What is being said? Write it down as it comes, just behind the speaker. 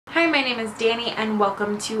Hi, my name is Danny and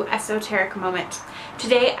welcome to Esoteric Moment.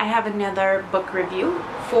 Today I have another book review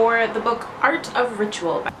for the book Art of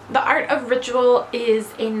Ritual. The Art of Ritual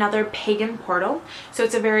is another Pagan Portal, so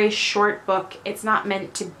it's a very short book. It's not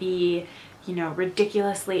meant to be,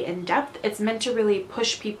 ridiculously in-depth. It's meant to really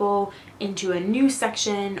push people into a new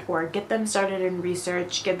section or get them started in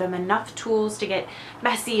research, give them enough tools to get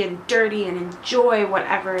messy and dirty and enjoy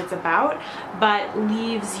whatever it's about, but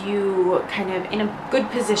leaves you kind of in a good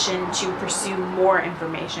position to pursue more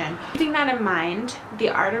information. Keeping that in mind, The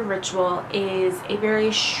Art of Ritual is a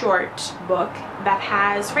very short book that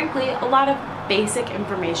has, frankly, a lot of basic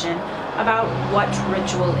information about what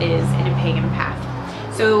ritual is in a pagan path.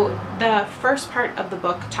 So the first part of the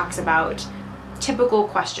book talks about typical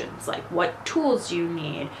questions like what tools do you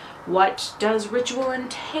need, what does ritual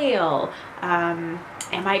entail, am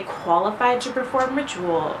I qualified to perform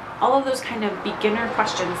ritual, all of those kind of beginner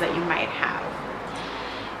questions that you might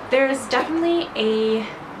have. There's definitely a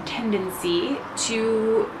tendency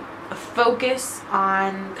to focus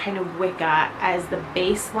on kind of Wicca as the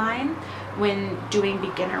baseline when doing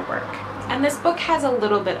beginner work, and this book has a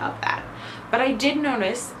little bit of that. But I did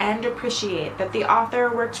notice and appreciate that the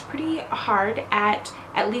author worked pretty hard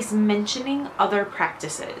at least mentioning other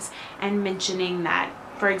practices and mentioning that,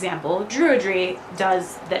 for example, Druidry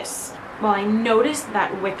does this. While I noticed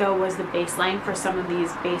that Wicca was the baseline for some of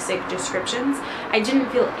these basic descriptions, I didn't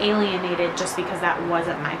feel alienated just because that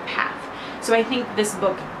wasn't my path. So I think this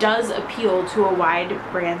book does appeal to a wide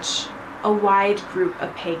group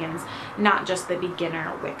of pagans, not just the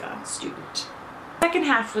beginner Wicca student. The second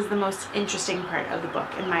half was the most interesting part of the book,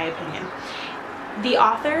 in my opinion. The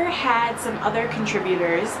author had some other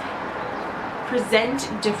contributors present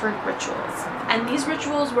different rituals, and these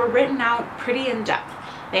rituals were written out pretty in depth.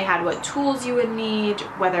 They had what tools you would need,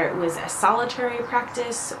 whether it was a solitary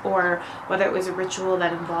practice or whether it was a ritual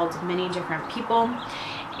that involved many different people.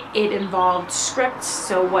 It involved scripts,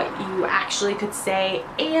 so what you actually could say,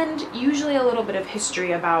 and usually a little bit of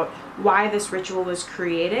history about why this ritual was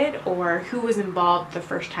created or who was involved the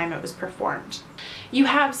first time it was performed. You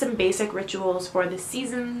have some basic rituals for the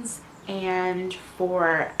seasons and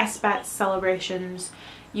for Esbat celebrations.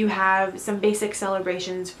 You have some basic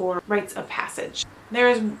celebrations for rites of passage. There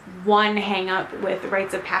is one hang-up with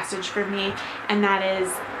rites of passage for me, and that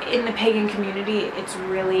is in the pagan community, it's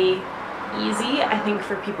really easy, I think,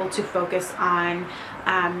 for people to focus on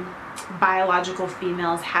biological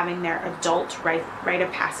females having their adult rite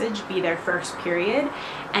of passage be their first period,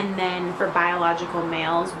 and then for biological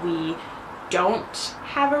males we don't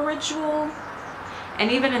have a ritual. And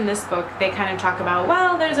even in this book they kind of talk about,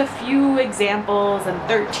 well, there's a few examples and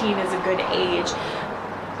 13 is a good age,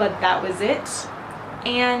 but that was it.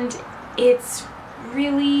 And it's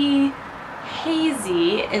really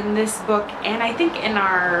hazy in this book, and I think in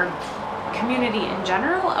our community in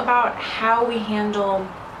general, about how we handle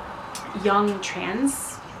young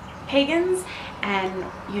trans pagans and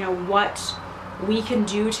what we can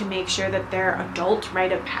do to make sure that their adult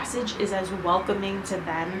rite of passage is as welcoming to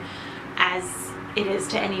them as it is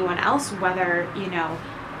to anyone else, whether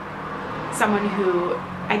someone who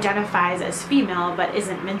identifies as female but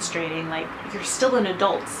isn't menstruating. Like, you're still an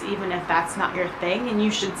adult even if that's not your thing, and you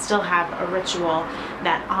should still have a ritual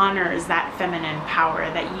that honors that feminine power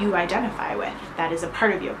that you identify with, that is a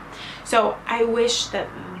part of you. So I wish that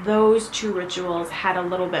those two rituals had a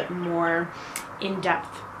little bit more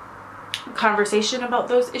in-depth conversation about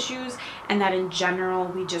those issues, and that in general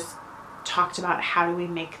we just talked about how do we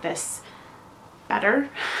make this better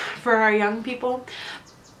for our young people.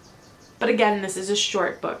 But again, this is a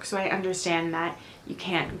short book, so I understand that you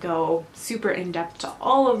can't go super in-depth to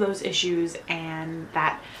all of those issues, and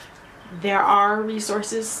that there are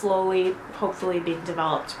resources slowly, hopefully, being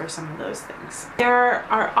developed for some of those things. There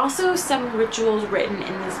are also some rituals written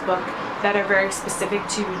in this book that are very specific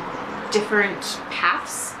to different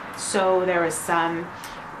paths. So there was some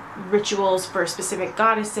rituals for specific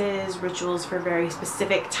goddesses, rituals for very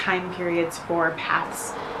specific time periods for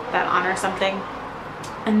paths that honor something.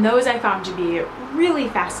 And those I found to be really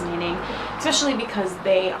fascinating, especially because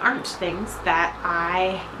they aren't things that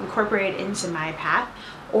I incorporate into my path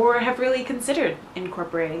or have really considered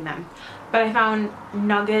incorporating them. But I found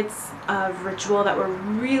nuggets of ritual that were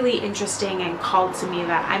really interesting and called to me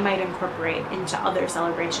that I might incorporate into other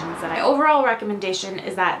celebrations. My overall recommendation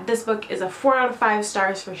is that this book is a 4 out of 5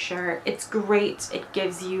 stars for sure. It's great. It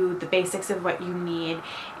gives you the basics of what you need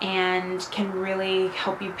and can really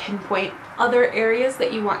help you pinpoint other areas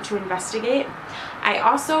that you want to investigate. I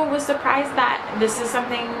also was surprised that this is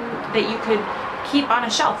something that you could keep on a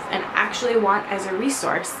shelf and actually want as a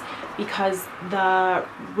resource, because the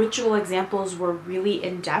ritual examples were really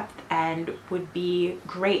in-depth and would be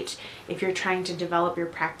great if you're trying to develop your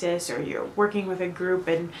practice or you're working with a group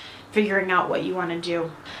and figuring out what you want to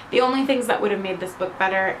do. The only things that would have made this book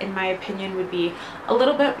better, in my opinion, would be a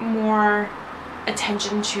little bit more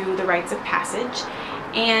attention to the rites of passage,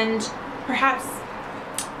 and perhaps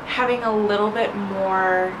having a little bit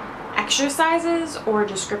more exercises or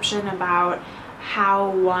description about how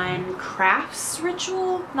one crafts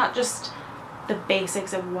ritual, not just the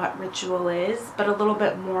basics of what ritual is, but a little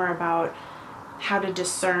bit more about how to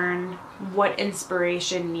discern what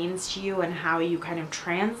inspiration means to you and how you kind of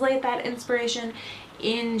translate that inspiration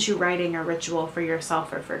into writing a ritual for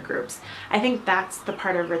yourself or for groups. I think that's the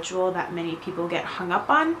part of ritual that many people get hung up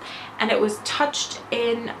on, and it was touched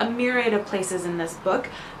in a myriad of places in this book,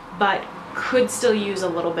 but could still use a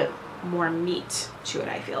little bit more meat to it,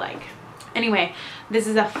 I feel like. Anyway, this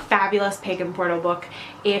is a fabulous Pagan Portal book.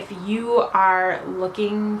 If you are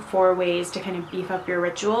looking for ways to kind of beef up your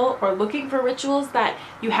ritual, or looking for rituals that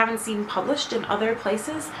you haven't seen published in other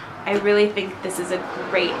places, I really think this is a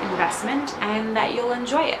great investment and that you'll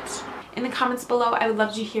enjoy it. In the comments below, I would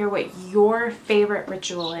love to hear what your favorite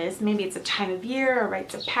ritual is. Maybe it's a time of year or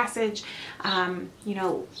rites of passage. You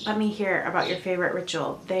know, let me hear about your favorite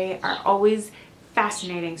ritual. They are always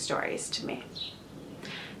fascinating stories to me.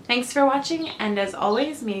 Thanks for watching, and as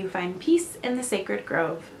always, may you find peace in the sacred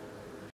grove.